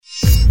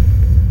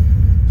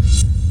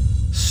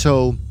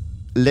So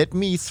let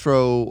me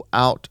throw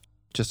out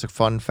just a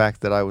fun fact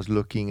that I was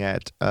looking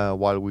at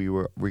while we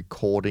were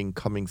recording,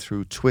 coming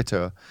through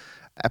Twitter.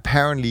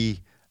 Apparently,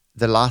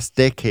 the last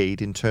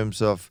decade, in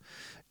terms of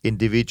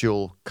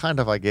individual kind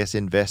of, I guess,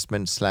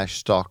 investments /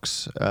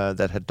 stocks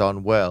that had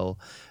done well,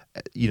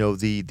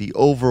 the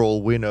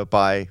overall winner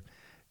by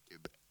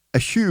a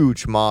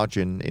huge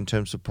margin in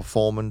terms of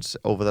performance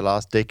over the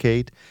last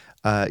decade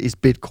is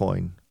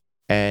Bitcoin.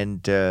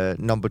 And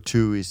number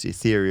two is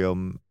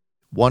Ethereum.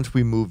 Once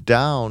we move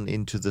down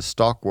into the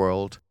stock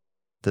world,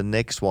 the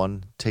next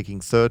one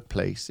taking third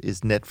place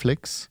is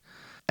Netflix.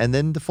 And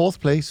then the fourth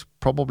place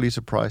probably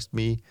surprised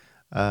me,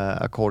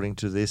 according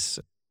to this,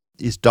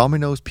 is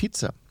Domino's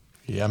Pizza.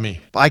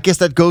 Yummy. I guess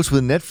that goes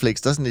with Netflix,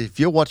 doesn't it? If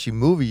you're watching a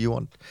movie, you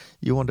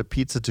want a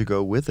pizza to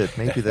go with it.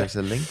 Maybe there's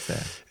a link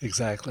there.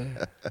 Exactly.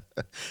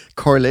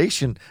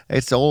 Correlation.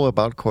 It's all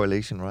about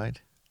correlation,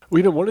 right?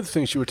 Well, one of the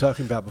things you were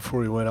talking about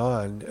before we went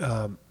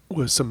on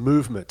was some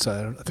movements.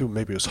 I think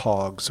maybe it was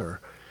hogs and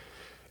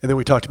then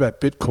we talked about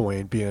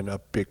Bitcoin being a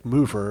big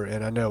mover.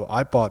 And I know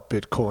I bought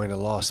Bitcoin and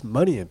lost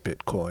money in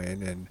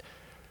Bitcoin. And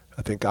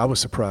I think I was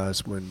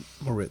surprised when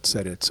Moritz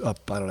said it's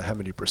up, I don't know how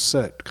many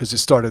percent, because it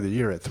started the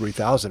year at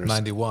 3,000 or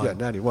 91. Yeah,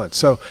 91.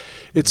 So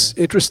it's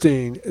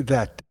interesting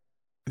that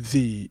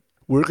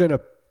we're going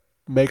to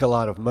make a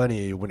lot of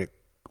money when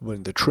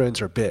the trends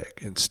are big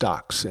in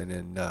stocks and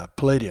in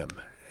palladium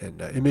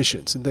and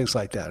emissions and things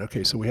like that.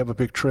 Okay, so we have a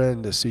big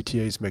trend. The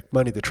CTAs make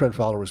money. The trend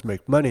followers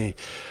make money.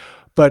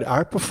 But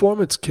our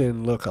performance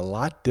can look a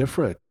lot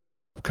different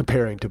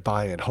comparing to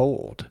buy and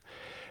hold.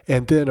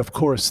 And then, of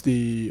course,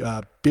 the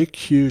big,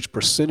 huge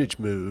percentage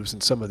moves in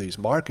some of these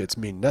markets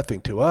mean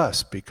nothing to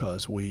us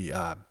because we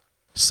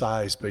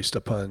size based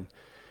upon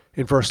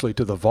inversely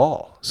to the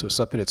vol. So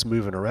something that's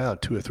moving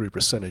around 2 or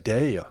 3% a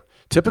day,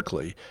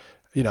 typically,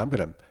 I'm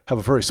going to have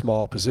a very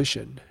small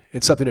position.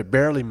 And something that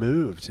barely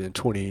moved in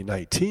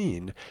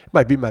 2019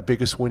 might be my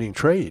biggest winning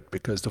trade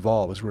because the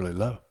vol was really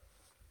low.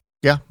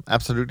 Yeah,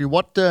 absolutely.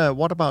 What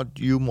about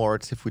you,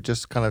 Moritz, if we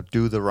just kind of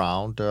do the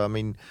round?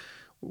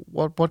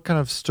 What kind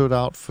of stood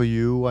out for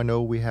you? I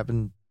know we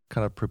haven't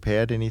kind of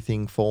prepared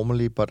anything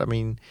formally, but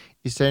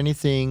is there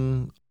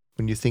anything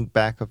when you think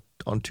back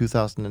on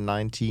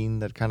 2019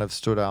 that kind of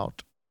stood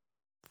out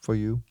for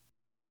you?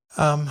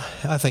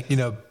 I think,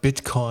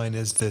 Bitcoin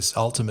is this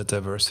ultimate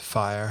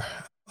diversifier.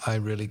 I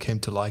really came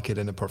to like it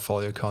in a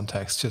portfolio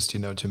context, just,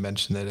 to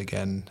mention it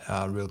again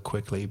real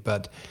quickly.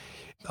 But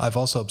I've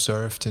also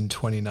observed in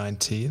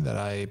 2019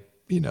 that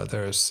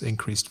there's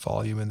increased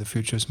volume in the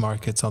futures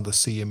markets on the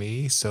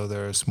CME. So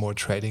there's more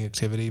trading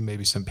activity.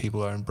 Maybe some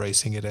people are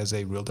embracing it as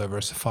a real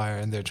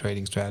diversifier in their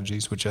trading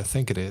strategies, which I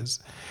think it is.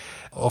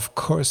 Of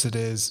course, it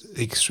is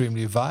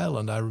extremely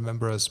violent. I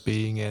remember us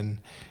being in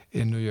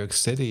New York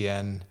City,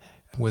 and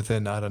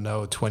within,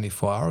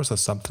 24 hours or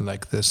something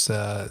like this,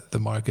 the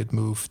market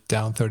moved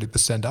down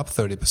 30%, up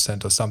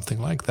 30% or something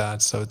like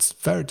that. So it's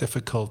very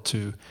difficult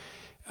to,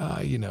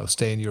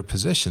 stay in your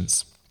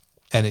positions.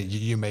 And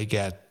you may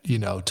get,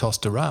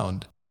 tossed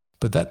around.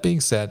 But that being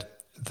said,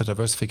 the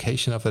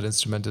diversification of that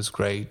instrument is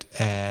great.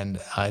 And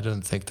I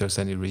don't think there's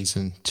any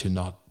reason to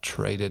not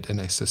trade it in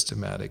a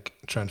systematic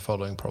trend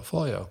following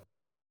portfolio.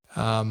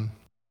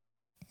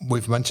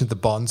 We've mentioned the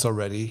bonds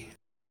already.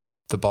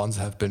 The bonds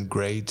have been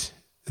great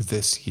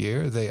this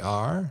year. They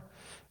are,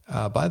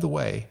 by the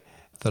way,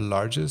 the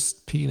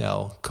largest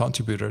P&L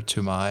contributor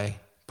to my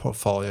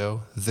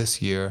portfolio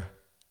this year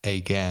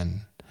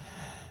again.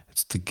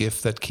 It's the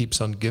gift that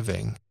keeps on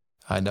giving.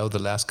 I know the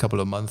last couple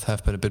of months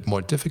have been a bit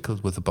more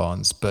difficult with the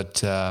bonds, but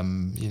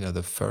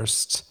the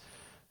first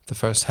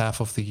half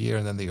of the year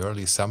and then the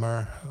early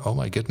summer, oh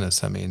my goodness,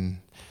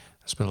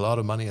 there's been a lot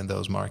of money in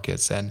those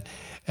markets. And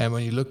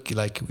when you look,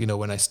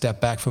 when I step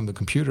back from the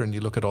computer and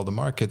you look at all the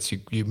markets,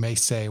 you may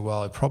say,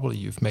 well, probably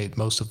you've made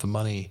most of the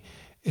money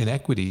in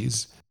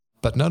equities,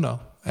 but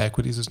no,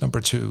 equities is number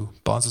 2,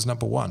 bonds is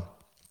number 1.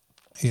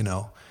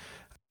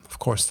 Of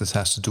course, this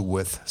has to do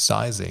with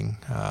sizing.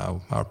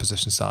 Our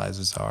position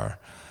sizes are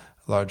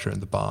larger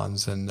in the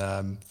bonds, and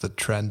the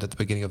trend at the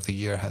beginning of the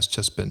year has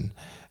just been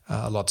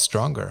a lot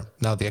stronger.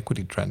 Now the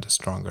equity trend is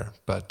stronger,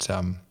 but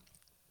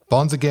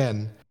bonds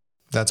again,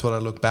 that's what I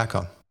look back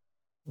on.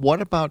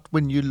 What about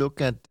when you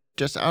look at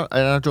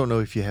I don't know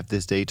if you have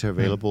this data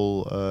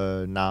available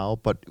now,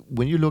 but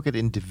when you look at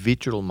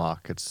individual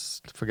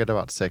markets, forget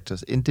about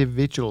sectors,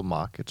 individual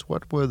markets,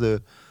 what were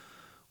the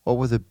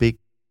big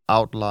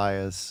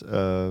outliers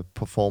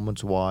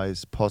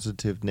performance-wise,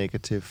 positive,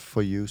 negative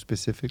for you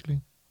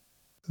specifically?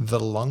 The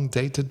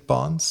long-dated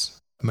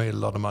bonds, I made a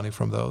lot of money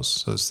from those.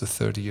 So it's the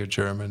 30-year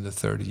German, the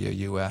 30-year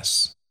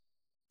US.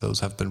 Those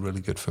have been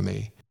really good for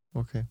me.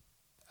 Okay.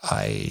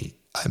 I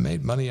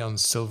made money on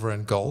silver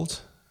and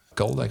gold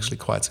actually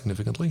quite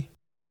significantly.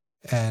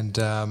 And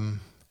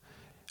on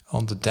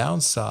the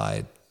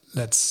downside,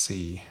 let's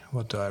see,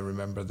 what do I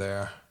remember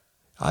there?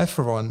 I,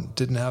 for one,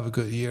 didn't have a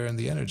good year in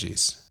the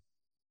energies.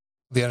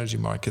 The energy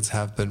markets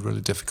have been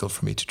really difficult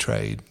for me to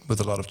trade, with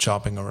a lot of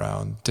chopping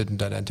around.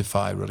 Didn't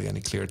identify really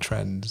any clear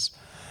trends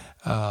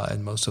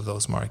in most of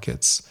those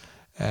markets.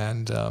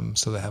 and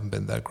so they haven't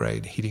been that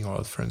great. Heating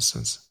oil, for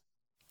instance.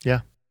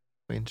 Yeah,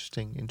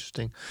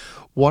 interesting.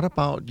 What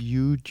about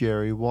you,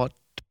 Jerry? What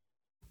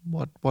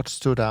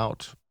stood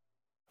out?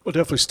 Well,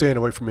 definitely staying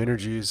away from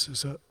energies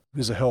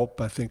is a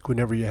help. I think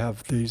whenever you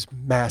have these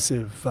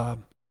massive,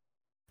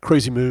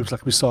 crazy moves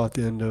like we saw at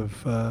the end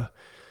of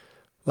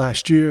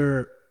last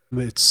year,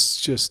 it's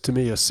just to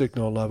me a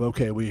signal of,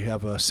 okay, we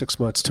have 6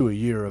 months to a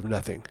year of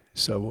nothing.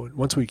 So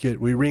once we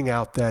ring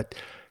out that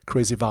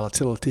crazy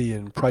volatility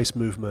and price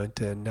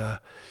movement, and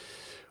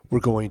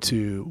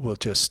we'll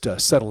just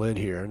settle in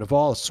here. And the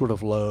vol is sort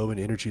of low, and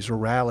energies are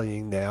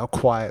rallying now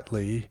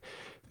quietly.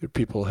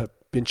 People have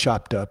been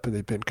chopped up, and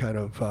they've been kind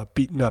of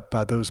beaten up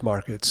by those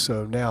markets.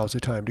 So now is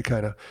the time to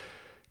kind of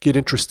get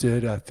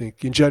interested. I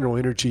think in general,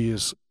 energy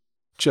is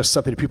just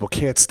something that people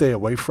can't stay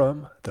away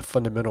from. The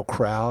fundamental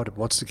crowd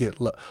wants to get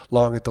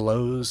long at the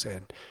lows,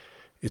 and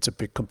it's a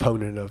big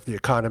component of the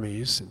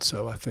economies. And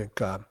so I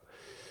think,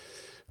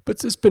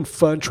 but it's been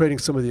fun trading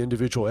some of the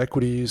individual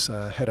equities.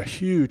 Had a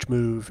huge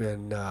move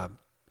in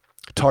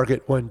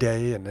Target one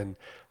day, and then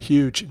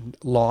huge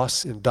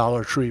loss in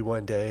Dollar Tree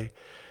one day.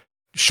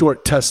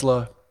 Short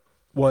Tesla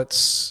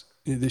once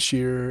this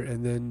year,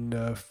 and then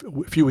a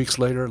few weeks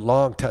later,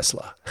 long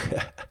Tesla.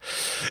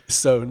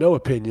 So no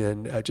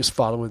opinion, just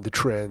following the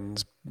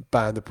trends,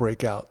 buying the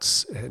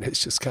breakouts. And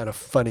it's just kind of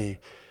funny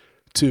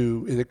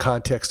in the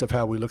context of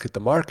how we look at the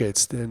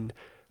markets, then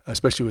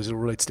especially as it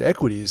relates to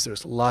equities,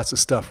 there's lots of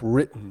stuff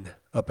written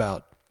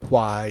about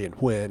why and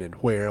when and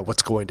where and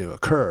what's going to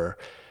occur.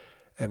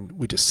 And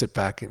we just sit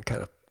back and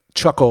kind of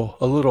chuckle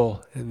a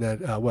little, and that,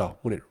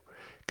 when it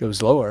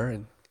goes lower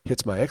and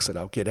hits my exit,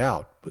 I'll get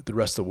out. But the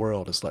rest of the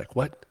world is like,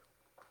 what?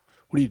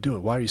 What are you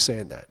doing? Why are you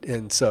saying that?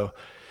 And so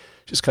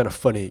just kind of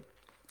funny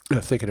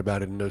thinking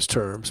about it in those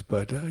terms.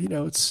 But,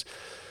 it's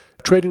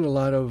trading a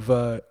lot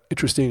of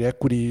interesting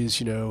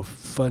equities,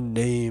 fun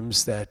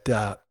names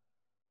that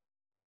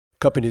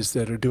companies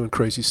that are doing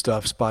crazy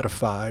stuff,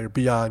 Spotify or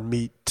Beyond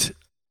Meat,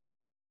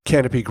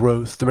 Canopy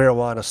Growth, the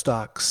marijuana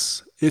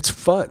stocks. It's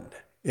fun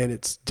and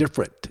it's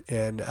different.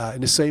 And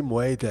in the same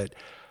way that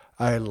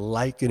I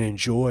like and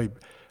enjoy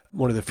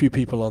one of the few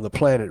people on the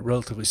planet,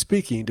 relatively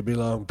speaking, to be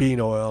long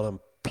bean oil and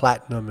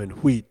platinum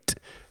and wheat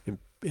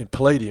and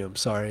palladium,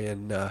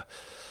 and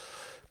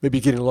maybe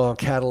getting along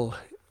cattle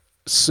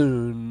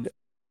soon.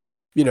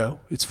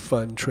 It's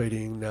fun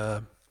trading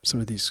some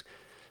of these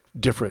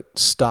different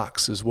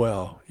stocks as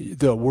well.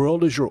 The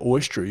world is your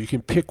oyster. You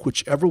can pick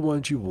whichever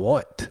ones you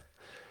want.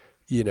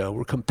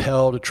 We're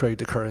compelled to trade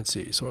the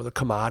currencies or the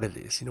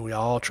commodities. We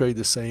all trade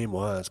the same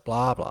ones,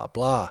 blah, blah,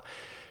 blah.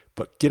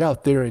 But get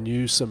out there and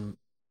use some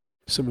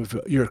of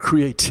your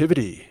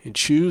creativity and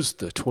choose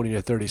the 20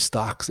 or 30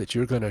 stocks that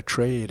you're going to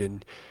trade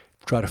and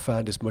try to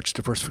find as much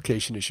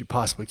diversification as you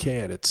possibly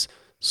can. It's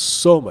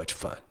so much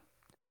fun.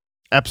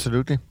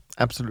 Absolutely.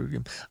 I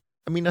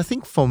mean, I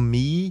think for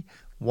me,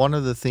 one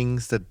of the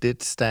things that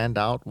did stand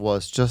out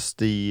was just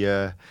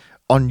the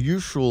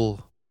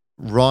unusual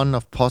run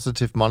of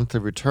positive monthly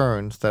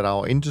returns that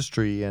our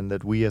industry and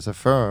that we as a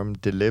firm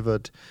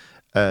delivered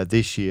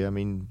this year. I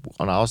mean,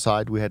 on our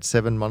side, we had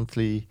 7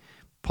 monthly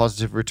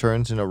positive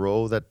returns in a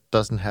row. That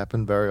doesn't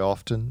happen very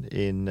often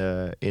in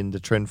the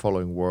trend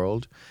following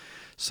world.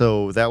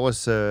 So that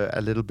was a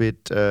little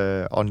bit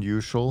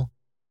unusual.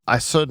 I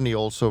certainly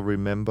also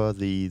remember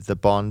the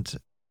bond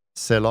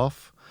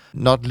sell-off,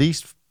 not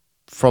least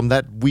from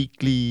that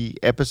weekly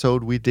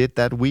episode we did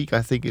that week.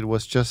 I think it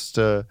was just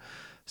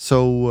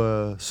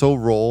so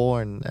raw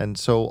and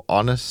so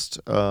honest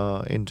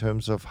in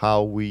terms of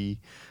how we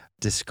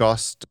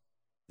discussed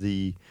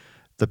the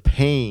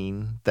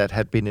pain that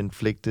had been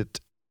inflicted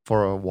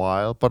for a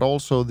while, but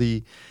also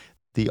the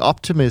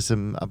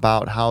optimism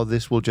about how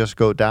this will just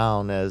go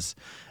down as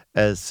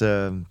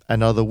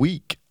another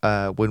week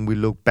when we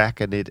look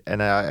back at it.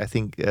 And I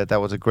think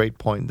that was a great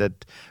point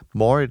that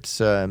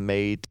Moritz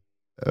made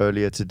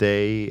earlier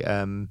today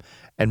and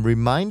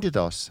reminded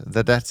us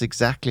that that's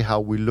exactly how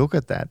we look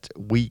at that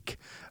week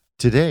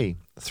today.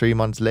 3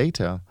 months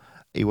later,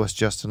 it was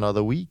just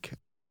another week.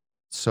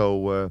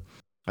 So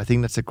I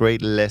think that's a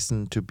great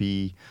lesson to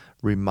be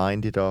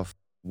reminded of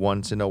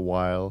once in a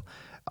while.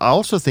 I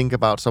also think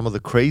about some of the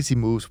crazy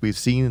moves we've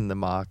seen in the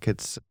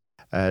markets,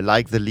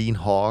 like the lean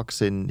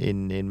hogs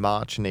in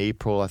March and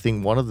April. I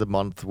think one of the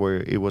months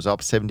where it was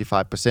up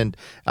 75%.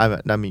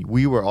 I mean,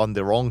 we were on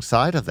the wrong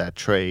side of that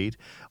trade.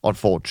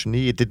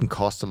 Unfortunately, it didn't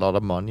cost a lot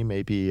of money,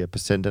 maybe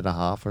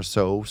 1.5% or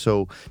so.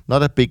 So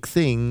not a big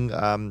thing.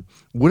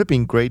 Would have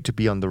been great to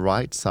be on the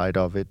right side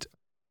of it.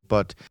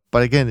 But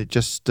again, it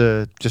just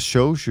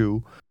shows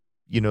you,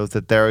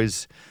 that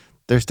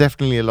there's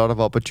definitely a lot of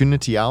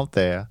opportunity out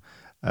there.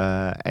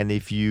 And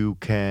if you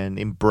can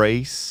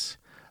embrace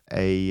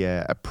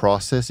a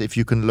process, if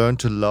you can learn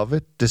to love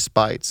it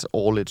despite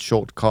all its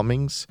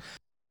shortcomings,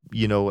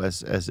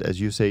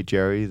 as you say,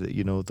 Jerry,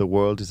 the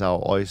world is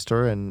our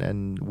oyster,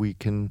 and we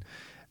can,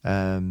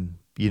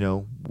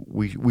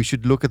 we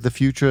should look at the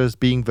future as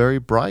being very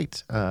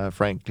bright,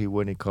 frankly,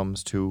 when it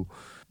comes to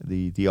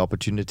the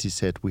opportunity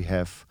set we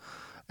have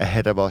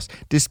ahead of us,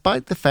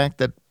 despite the fact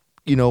that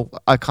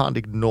I can't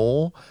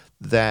ignore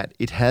that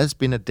it has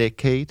been a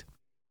decade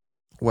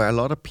where a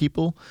lot of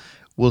people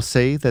will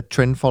say that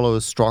trend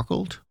followers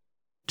struggled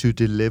to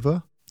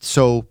deliver.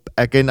 So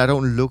again, I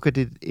don't look at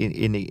it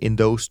in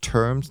those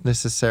terms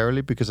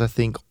necessarily, because I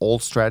think all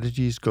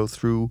strategies go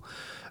through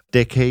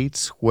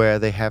decades where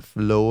they have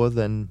lower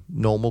than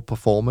normal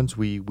performance.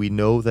 We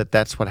know that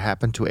that's what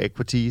happened to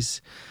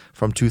equities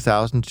from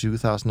 2000 to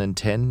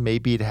 2010.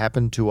 Maybe it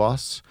happened to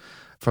us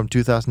from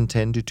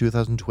 2010 to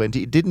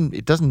 2020.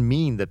 It doesn't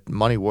mean that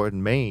money weren't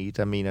made.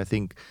 I mean, I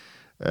think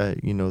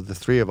the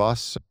three of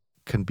us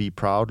can be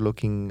proud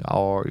looking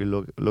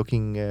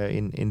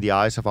in the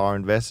eyes of our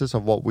investors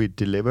of what we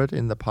delivered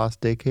in the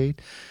past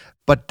decade.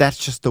 But that's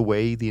just the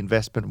way the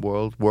investment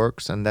world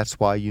works, and that's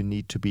why you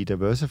need to be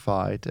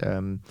diversified.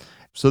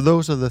 So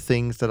those are the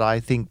things that I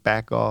think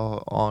back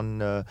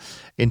on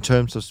in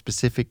terms of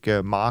specific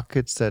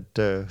markets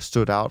that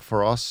stood out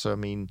for us. I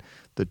mean,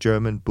 the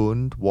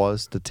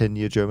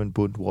 10-year German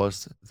Bund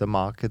was the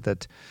market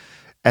that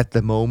at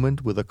the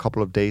moment, with a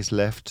couple of days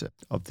left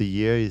of the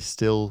year, is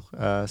still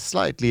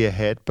slightly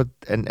ahead. But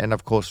and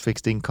of course,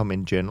 fixed income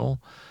in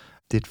general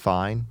did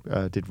fine,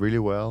 did really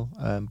well.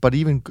 But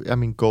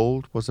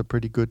gold was a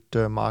pretty good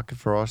market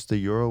for us. The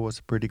euro was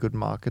a pretty good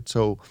market.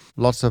 So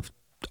lots of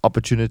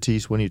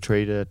opportunities when you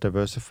trade a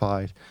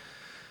diversified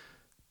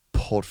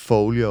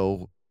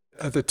portfolio.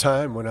 At the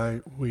time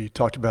when we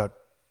talked about,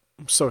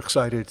 I'm so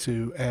excited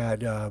to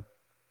add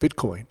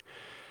Bitcoin,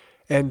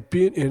 and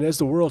as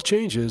the world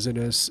changes and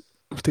as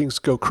things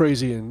go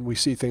crazy and we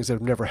see things that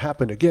have never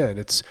happened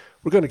again,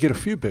 we're going to get a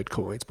few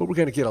Bitcoins, but we're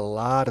going to get a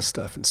lot of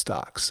stuff in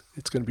stocks.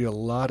 It's going to be a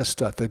lot of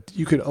stuff that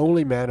you can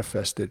only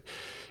manifest it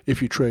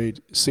if you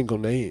trade single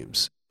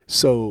names.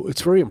 So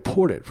it's very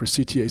important for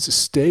CTAs to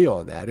stay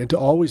on that and to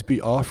always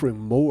be offering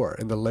more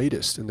and the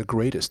latest and the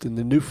greatest and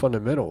the new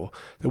fundamental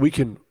that we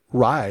can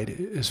ride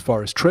as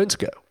far as trends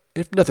go.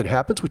 If nothing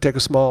happens, we take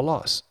a small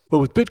loss. But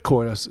with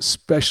Bitcoin, I was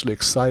especially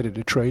excited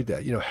to trade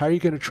that. How are you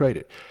going to trade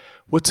it?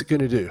 What's it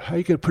going to do? How are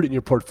you going to put it in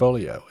your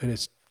portfolio? And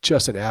it's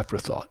just an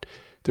afterthought.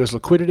 There's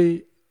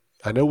liquidity.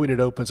 I know when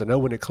it opens. I know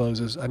when it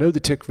closes. I know the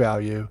tick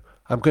value.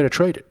 I'm going to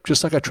trade it,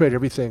 just like I trade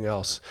everything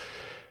else.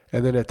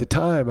 And then at the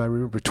time, I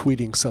remember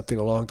tweeting something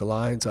along the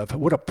lines of,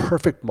 what a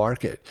perfect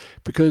market,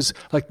 because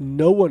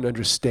no one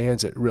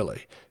understands it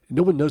really.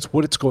 No one knows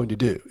what it's going to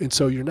do. And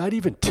so you're not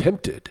even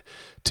tempted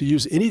to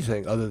use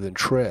anything other than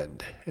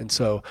trend. And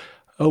so,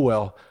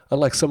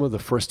 unlike some of the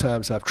first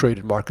times I've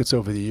traded markets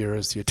over the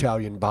years, the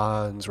Italian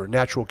bonds or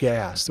natural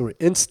gas, there were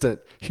instant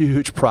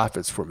huge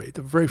profits for me.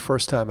 The very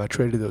first time I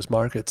traded those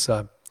markets,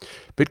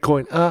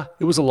 Bitcoin,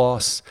 it was a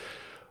loss,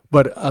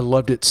 but I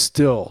loved it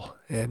still.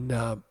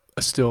 And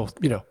still,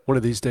 one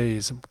of these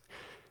days,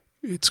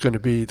 it's going to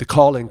be the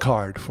calling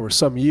card for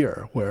some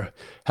year where,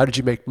 how did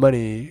you make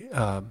money?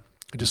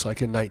 Just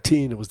like in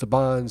 19, it was the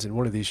bonds. And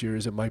one of these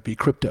years, it might be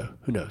crypto.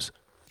 Who knows?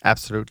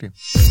 Absolutely.